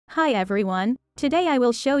Hi everyone, today I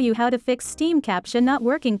will show you how to fix Steam Captcha not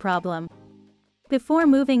working problem. Before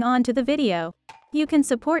moving on to the video, you can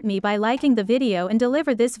support me by liking the video and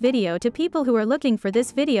deliver this video to people who are looking for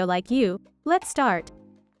this video like you. Let's start.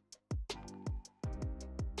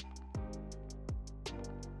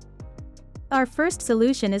 Our first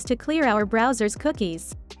solution is to clear our browser's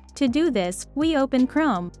cookies. To do this, we open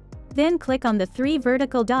Chrome. Then click on the three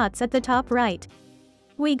vertical dots at the top right.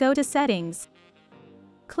 We go to Settings.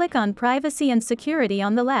 Click on Privacy and Security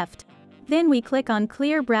on the left. Then we click on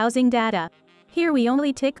Clear Browsing Data. Here we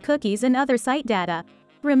only tick cookies and other site data.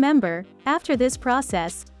 Remember, after this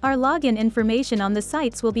process, our login information on the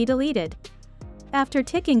sites will be deleted. After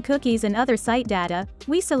ticking cookies and other site data,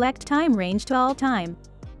 we select Time Range to All Time.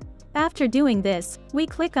 After doing this, we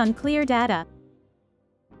click on Clear Data.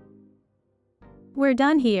 We're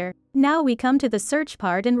done here. Now we come to the search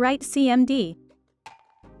part and write CMD.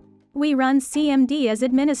 We run CMD as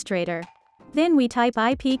administrator. Then we type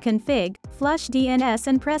ipconfig, flush DNS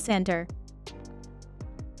and press enter.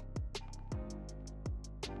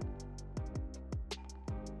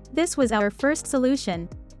 This was our first solution.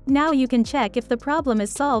 Now you can check if the problem is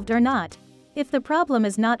solved or not. If the problem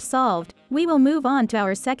is not solved, we will move on to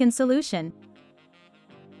our second solution.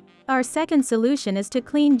 Our second solution is to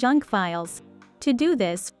clean junk files. To do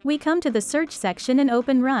this, we come to the search section and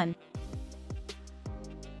open Run.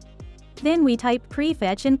 Then we type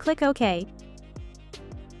prefetch and click OK.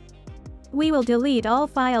 We will delete all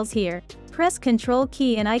files here. Press Ctrl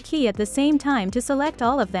key and I key at the same time to select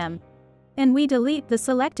all of them. And we delete the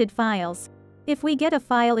selected files. If we get a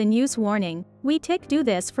file in use warning, we tick do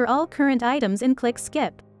this for all current items and click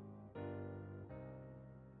skip.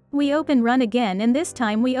 We open Run again and this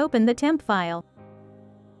time we open the temp file.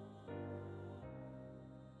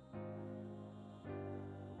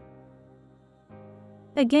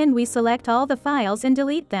 Again we select all the files and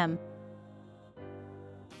delete them.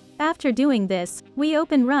 After doing this, we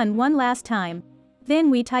open Run one last time.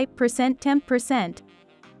 Then we type %temp%.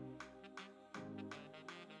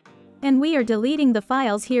 And we are deleting the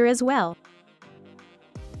files here as well.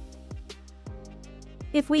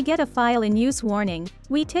 If we get a file in use warning,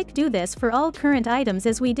 we tick do this for all current items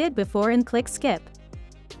as we did before and click skip.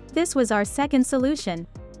 This was our second solution.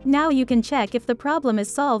 Now you can check if the problem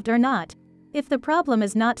is solved or not. If the problem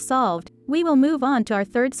is not solved, we will move on to our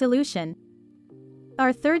third solution.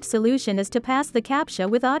 Our third solution is to pass the Captcha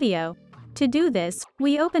with audio. To do this,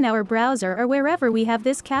 we open our browser or wherever we have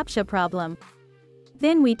this Captcha problem.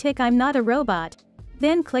 Then we tick I'm not a robot.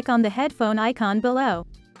 Then click on the headphone icon below.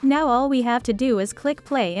 Now all we have to do is click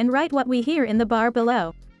play and write what we hear in the bar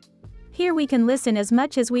below. Here we can listen as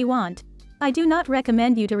much as we want. I do not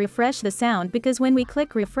recommend you to refresh the sound because when we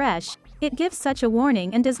click refresh, it gives such a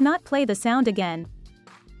warning and does not play the sound again.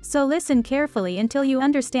 So listen carefully until you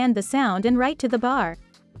understand the sound and write to the bar.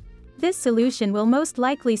 This solution will most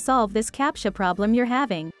likely solve this Captcha problem you're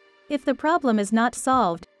having. If the problem is not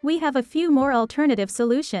solved, we have a few more alternative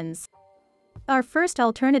solutions. Our first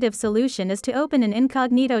alternative solution is to open an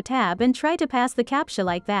incognito tab and try to pass the Captcha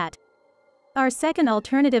like that. Our second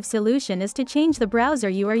alternative solution is to change the browser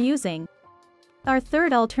you are using. Our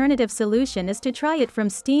third alternative solution is to try it from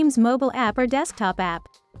Steam's mobile app or desktop app.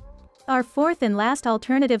 Our fourth and last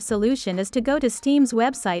alternative solution is to go to Steam's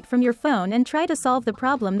website from your phone and try to solve the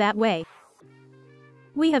problem that way.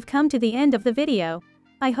 We have come to the end of the video.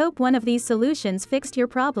 I hope one of these solutions fixed your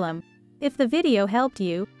problem. If the video helped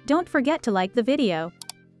you, don't forget to like the video.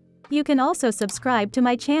 You can also subscribe to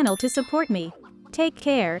my channel to support me. Take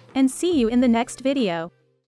care, and see you in the next video.